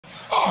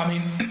Oh, I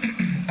mean,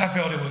 I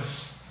felt it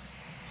was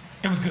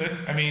good.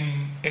 I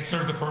mean, it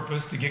served the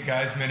purpose to get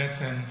guys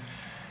minutes and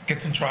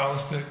get some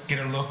trials to get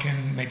a look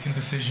and make some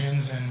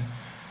decisions. And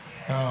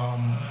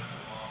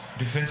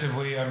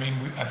defensively, I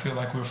mean, I feel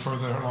like we're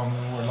further along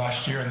than we were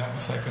last year, and that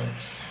was like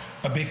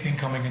a big thing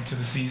coming into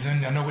the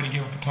season. I know we didn't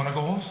give up a ton of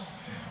goals,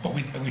 but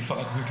we felt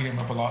like we could give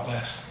up a lot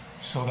less.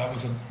 So that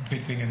was a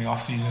big thing in the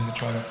offseason to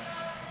try to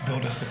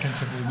build us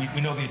defensively.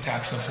 We know the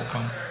attack stuff will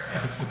come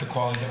with the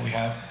quality that we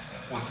have.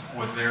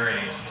 Was there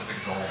a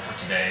specific goal for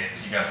today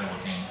that you guys were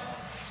looking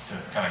to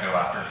kind of go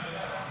after?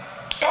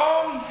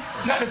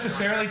 Not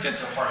necessarily.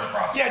 Just part of the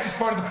process. Yeah, just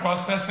part of the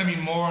process. I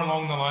mean, more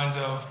along the lines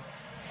of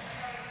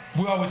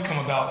we always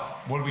come about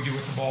what do we do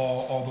with the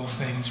ball, all those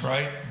things,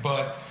 right?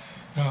 But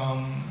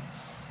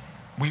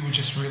we were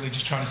just really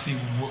just trying to see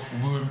what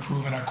we were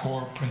improving our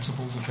core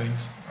principles of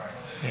things.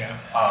 Right.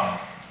 Yeah.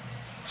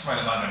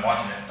 Somebody that I've been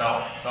watching it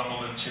felt a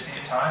little bit chippy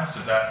at times.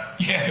 Does that?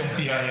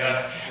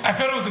 Yeah. I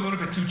felt it was a little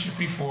bit too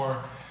chippy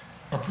for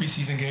a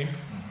preseason game.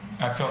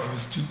 Mm-hmm. I felt it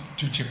was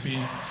too chippy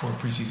for a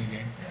preseason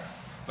game. Yeah.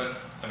 But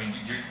I mean,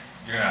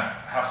 you're gonna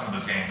have some of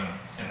those games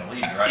in the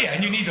league, right? Yeah,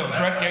 and you need those,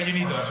 right? Yeah, you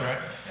need those, right?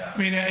 Yeah. I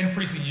mean, in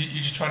preseason,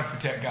 you just try to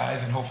protect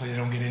guys, and hopefully they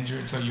don't get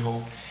injured. So you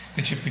hope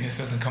the chippiness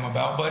doesn't come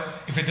about. But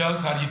if it does,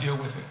 how do you deal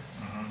with it?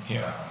 Mm-hmm.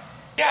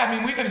 Yeah. I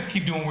mean, we're gonna just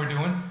keep doing what we're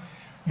doing.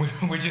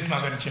 We're just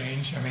not gonna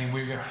change. I mean,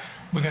 we're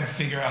going to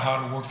figure out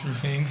how to work through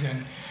things,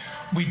 and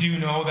we do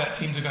know that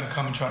teams are going to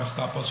come and try to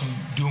stop us from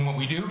doing what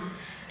we do,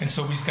 and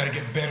so we just got to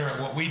get better at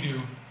what we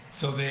do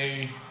so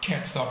they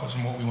can't stop us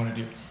from what we want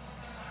to do.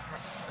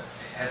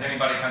 Has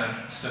anybody kind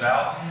of stood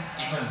out,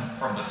 even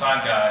from the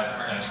signed guys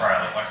or in the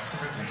trials, like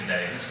specifically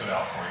today, who stood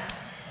out for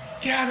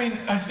you? Yeah, I mean,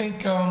 I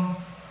think,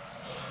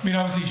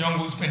 obviously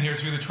Jungwoo's been here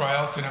through the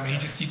tryouts, and I mean, he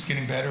just keeps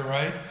getting better,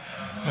 right?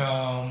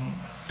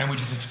 And we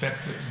just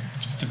expect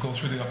to go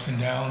through the ups and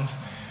downs.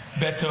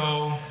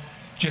 Beto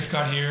just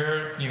got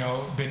here,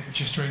 been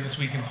just trained this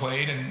week and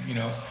played, and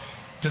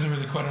doesn't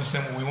really quite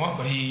understand what we want,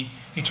 but he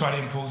tried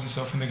to impose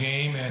himself in the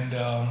game. And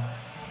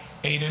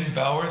Aiden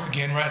Bowers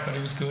again, right? I thought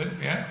he was good.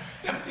 Yeah,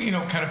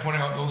 kind of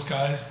pointing out those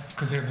guys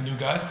because they're the new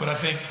guys, but I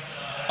think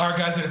our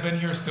guys that have been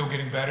here are still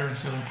getting better and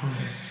still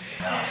improving.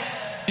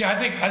 Yeah,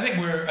 I think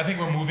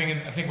we're moving,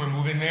 and I think we're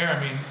moving there. I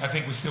mean, I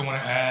think we still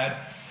want to add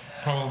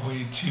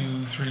probably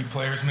 2-3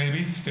 players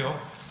maybe still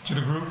to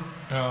the group.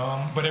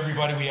 But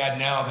everybody we add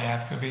now, they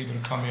have to be able to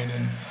come in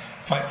and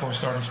fight for a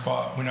starting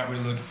spot. We're not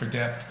really looking for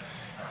depth.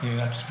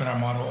 That's been our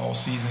motto all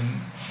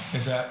season,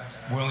 is that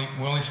we're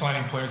only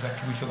signing players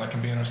that we feel like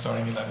can be in our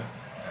starting 11.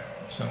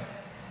 So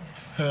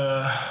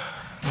the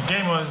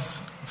game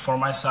was, for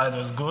my side,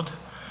 was good.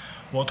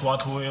 What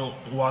we'll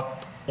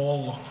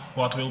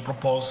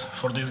propose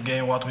for this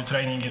game, what we're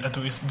training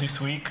this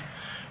week,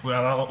 we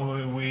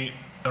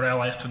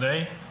realized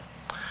today.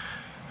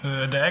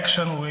 The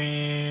action,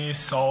 we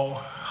saw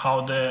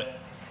how the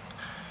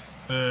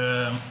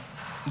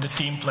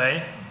team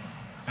play,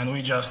 and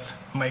we just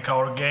make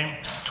our game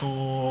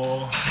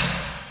to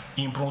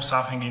improve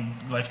something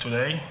like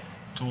today,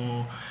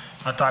 to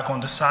attack on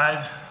the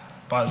side,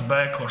 pass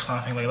back or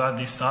something like that,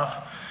 this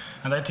stuff.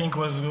 And I think it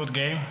was a good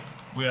game.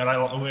 We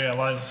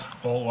realized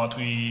all what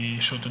we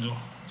should do.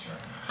 Sure.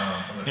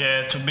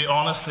 Yeah, to be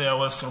honest, I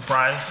was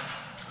surprised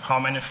how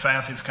many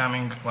fans is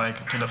coming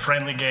to the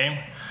friendly game.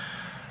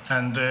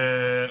 And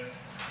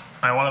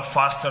I wanted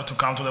faster to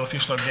come to the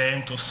official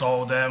game to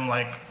show them,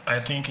 I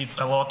think it's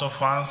a lot of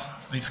fans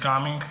it's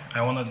coming.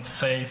 I wanted to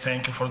say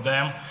thank you for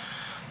them.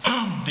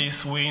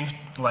 This win,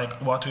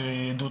 what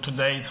we do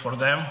today, is for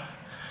them.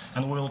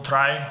 And we will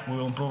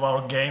improve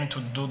our game to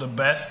do the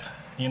best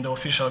in the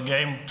official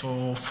game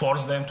to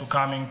force them to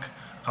coming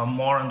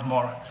more and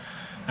more.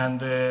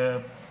 And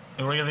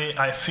really,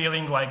 I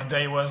feeling like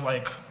they was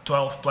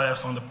 12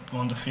 players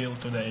on the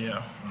field today.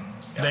 Yeah.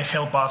 They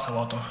help us a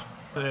lot of.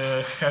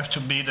 Have to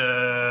be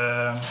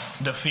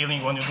the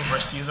feeling when you do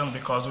pre-season,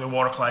 because we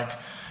work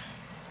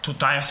 2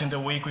 times in the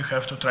week. We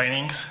have 2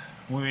 trainings.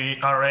 We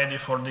are ready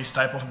for this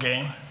type of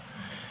game.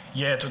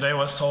 Yeah, today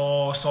was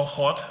so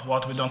hot,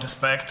 what we don't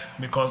expect,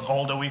 because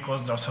all the week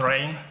was just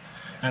rain,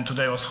 and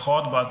today was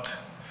hot. But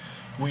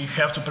we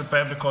have to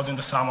prepare, because in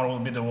the summer will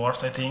be the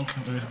worst. I think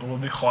it will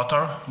be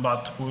hotter,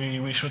 but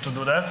we should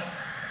do that.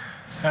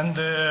 And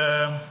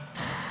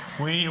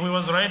we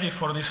was ready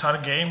for this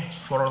hard game,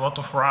 for a lot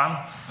of run,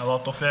 a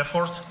lot of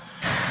effort,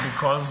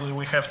 because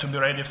we have to be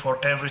ready for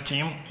every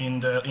team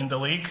in the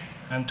league,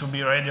 and to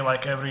be ready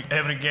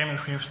every game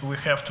we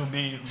have to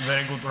be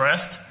very good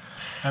rest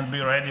and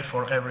be ready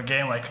for every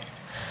game.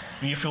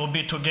 If it will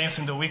be 2 games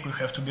in the week, we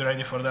have to be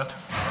ready for that.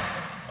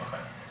 Okay.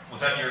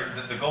 Was that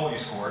the goal you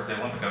scored, the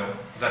Olympic goal?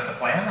 Is that the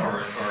plan, or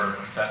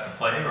is that the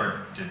play,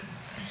 or did you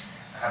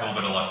have a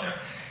little bit of luck there?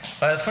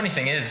 Well, the funny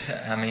thing is,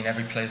 I mean,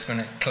 every player's going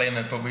to claim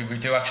it, but we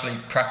do actually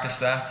practice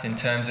that in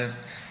terms of,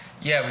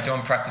 we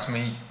don't practice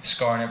me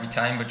scoring every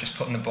time, but just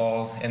putting the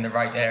ball in the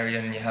right area,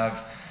 and you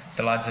have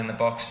the lads in the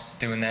box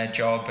doing their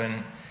job,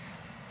 and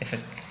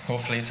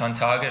hopefully it's on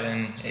target,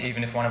 and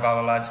even if one of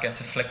our lads gets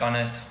a flick on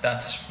it,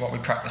 that's what we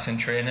practice in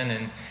training.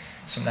 And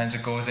sometimes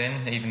it goes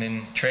in. Even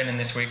in training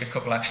this week, a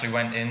couple actually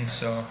went in,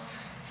 so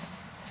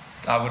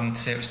I wouldn't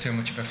say it was too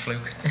much of a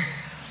fluke.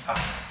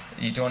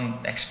 You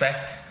don't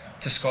expect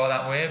to score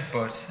that way,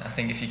 but I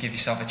think if you give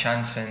yourself a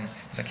chance, and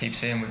as I keep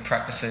saying, we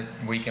practice it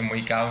week in,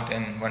 week out,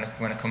 and when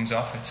it comes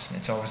off,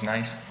 it's always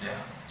nice. Yeah.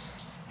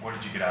 What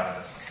did you get out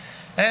of this?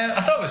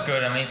 I thought it was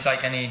good. I mean, it's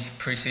like any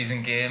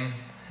pre-season game.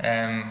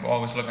 We're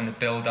always looking to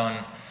build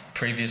on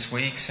previous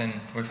weeks, and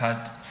we've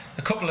had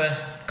a couple of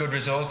good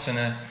results and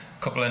a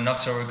couple of not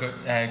so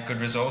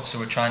good results, so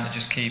we're trying to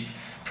just keep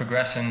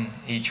progressing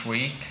each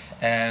week.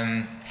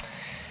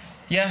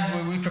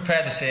 We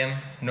prepare the same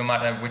no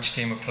matter which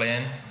team we're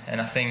playing, and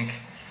I think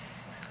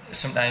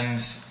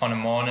sometimes on a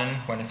morning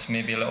when it's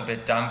maybe a little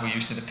bit damp, we're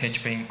used to the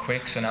pitch being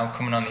quick, so now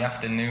coming on the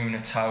afternoon,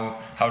 it's how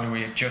do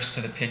we adjust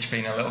to the pitch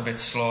being a little bit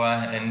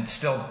slower and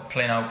still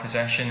playing out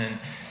possession, and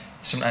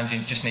sometimes you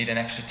just need an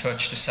extra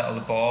touch to settle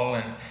the ball.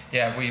 And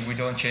we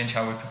don't change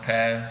how we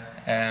prepare,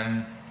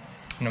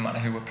 no matter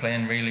who we're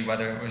playing really,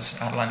 whether it was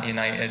Atlanta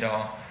United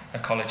or a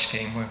college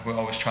team. We're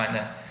always trying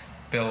to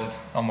build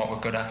on what we're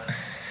good at.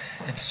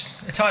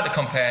 It's hard to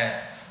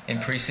compare in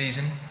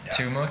pre-season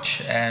too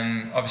much.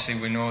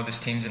 Obviously we know there's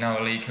teams in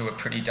our league who are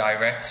pretty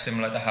direct,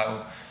 similar to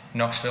how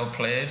Knoxville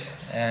played.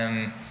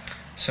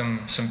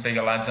 Some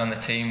bigger lads on the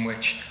team,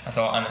 which I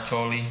thought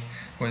Anatoly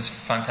was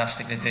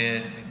fantastic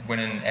today,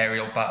 winning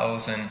aerial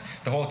battles, and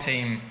the whole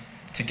team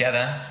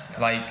together,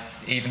 like,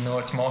 even though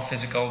it's more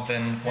physical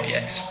than what you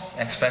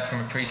expect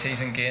from a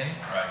pre-season game,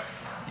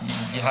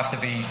 you have to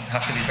be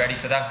ready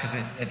for that, because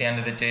at the end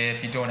of the day,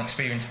 if you don't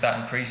experience that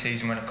in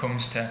pre-season, when it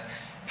comes to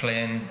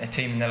playing a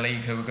team in the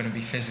league who are going to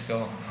be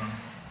physical,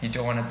 you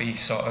don't want to be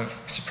sort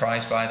of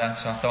surprised by that.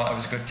 So I thought it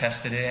was a good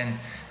test today, and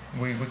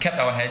we kept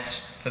our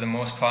heads for the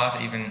most part,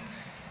 even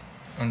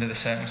under the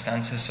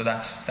circumstances. So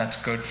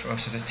that's good for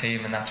us as a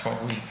team, and that's what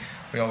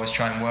we always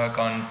try and work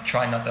on.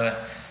 Try not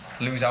to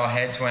lose our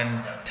heads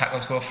when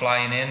tackles go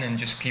flying in, and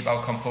just keep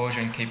our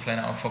composure and keep playing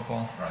our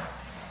football.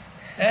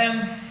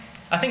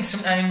 I think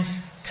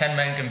sometimes 10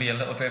 men can be a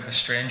little bit of a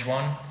strange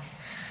one.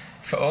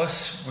 For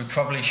us, we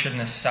probably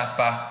shouldn't have sat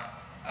back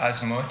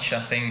as much. I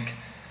think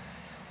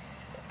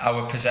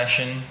our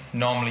possession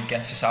normally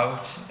gets us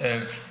out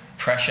of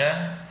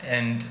pressure,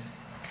 and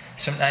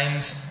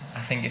sometimes I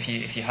think if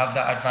you have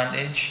that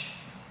advantage,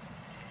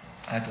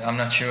 I'm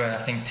not sure. I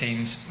think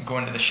teams go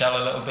into the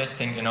shell a little bit,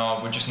 thinking,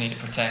 we just need to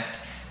protect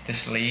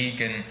this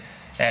league and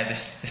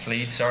this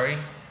lead,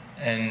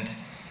 and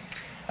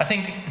I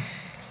think,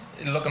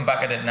 looking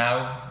back at it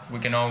now, we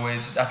can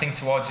always, I think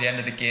towards the end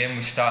of the game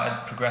we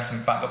started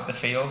progressing back up the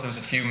field. There was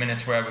a few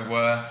minutes where we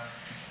were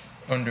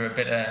under a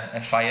bit of a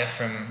fire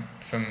from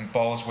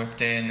balls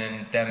whipped in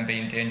and them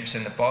being dangerous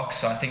in the box.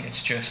 So I think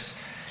it's just,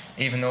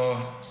 even though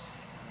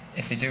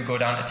if they do go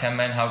down to 10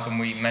 men, how can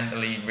we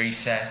mentally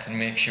reset and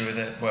make sure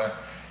that we're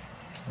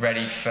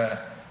ready for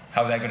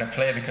how they're going to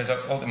play, because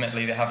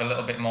ultimately they have a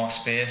little bit more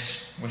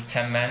space with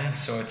 10 men,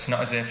 so it's not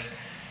as if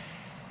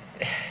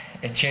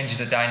it changes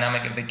the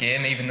dynamic of the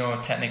game. Even though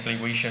technically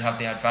we should have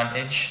the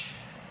advantage,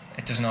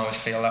 it doesn't always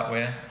feel that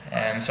way.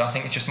 So I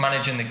think it's just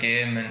managing the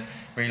game and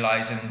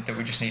realising that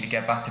we just need to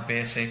get back to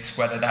basics,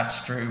 whether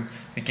that's through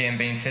the game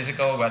being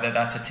physical, whether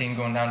that's a team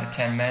going down to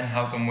 10 men,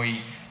 how can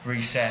we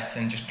reset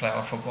and just play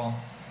our football.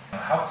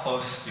 How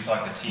close do you feel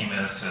like the team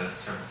is to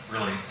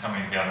really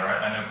coming together?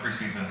 I know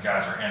preseason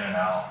guys are in and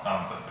out,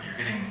 but you're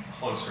getting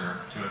closer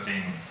to it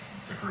being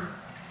the group.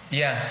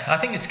 Yeah, I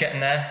think it's getting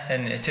there,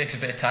 and it takes a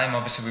bit of time.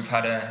 Obviously, we've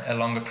had a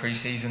longer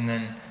pre-season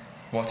than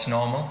what's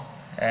normal,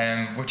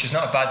 which is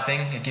not a bad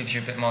thing. It gives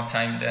you a bit more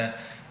time to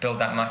build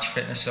that match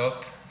fitness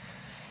up.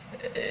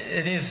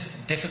 It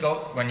is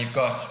difficult when you've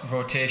got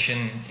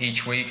rotation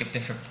each week of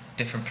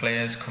different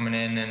players coming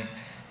in and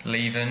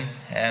leaving,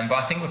 but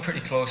I think we're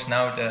pretty close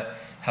now to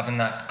having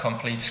that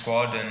complete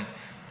squad, and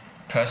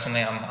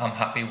personally I'm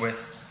happy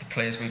with the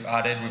players we've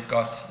added. We've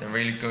got a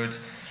really good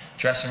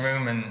dressing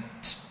room, and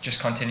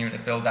just continuing to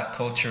build that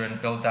culture and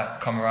build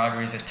that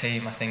camaraderie as a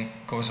team, I think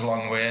goes a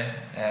long way.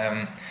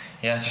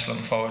 Just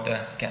looking forward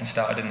to getting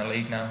started in the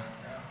league now.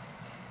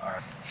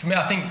 For me,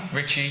 I think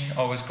Richie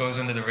always goes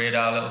under the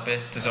radar a little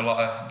bit. Does a lot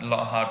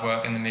of hard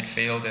work in the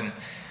midfield, and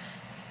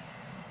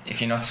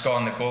if you're not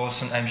scoring the goals,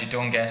 sometimes you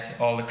don't get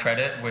all the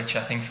credit, which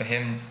I think for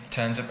him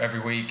turns up every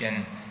week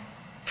and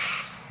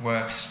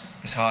works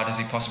as hard as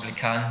he possibly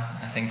can.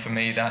 I think for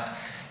me that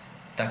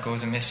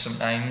goes amiss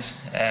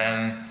sometimes,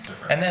 and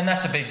then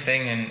that's a big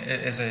thing. And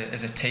as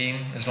a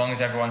team, as long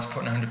as everyone's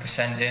putting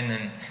 100% in,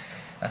 and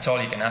that's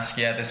all you can ask.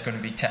 Yeah, there's going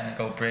to be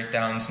technical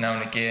breakdowns now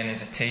and again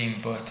as a team,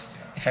 but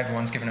if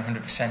everyone's giving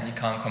 100%, you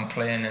can't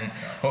complain. And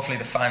hopefully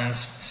the fans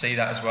see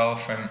that as well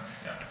from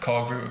the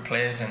core group of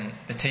players, and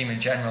the team in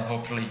general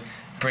hopefully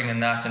bringing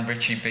that, and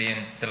Richie being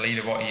the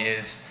leader what he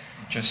is,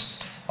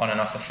 just on and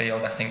off the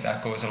field. I think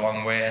that goes a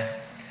long way.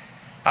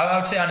 I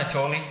would say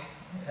Anatoly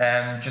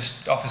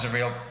just offers a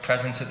real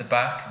presence at the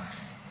back.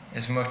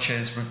 As much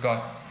as we've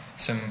got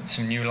some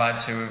new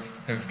lads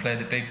who've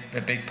played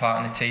a big part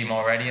in the team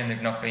already, and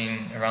they've not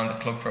been around the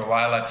club for a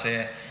while, I'd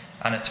say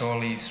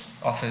Anatoly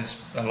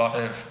offers a lot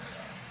of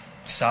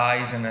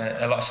size and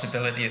a lot of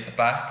stability at the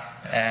back,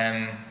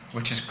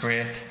 which is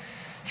great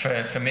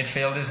for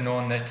midfielders,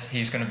 knowing that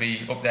he's going to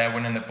be up there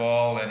winning the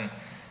ball, and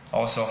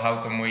also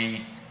how can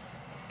we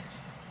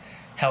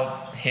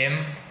help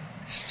him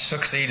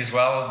succeed as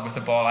well with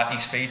the ball at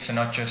his feet, so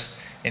not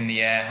just in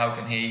the air. How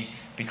can he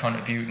be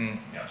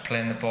contributing,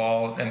 playing the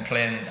ball and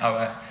playing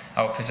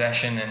our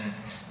possession and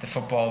the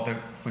football that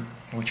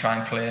we try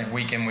and play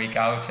week in, week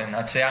out. And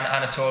I'd say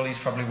Anatoly's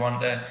probably one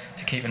to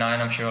keep an eye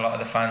on. I'm sure a lot of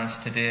the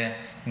fans today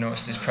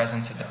noticed his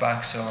presence at the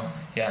back, so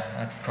yeah,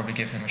 I'd probably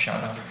give him a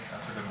shout out.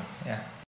 That's a good one. Yeah.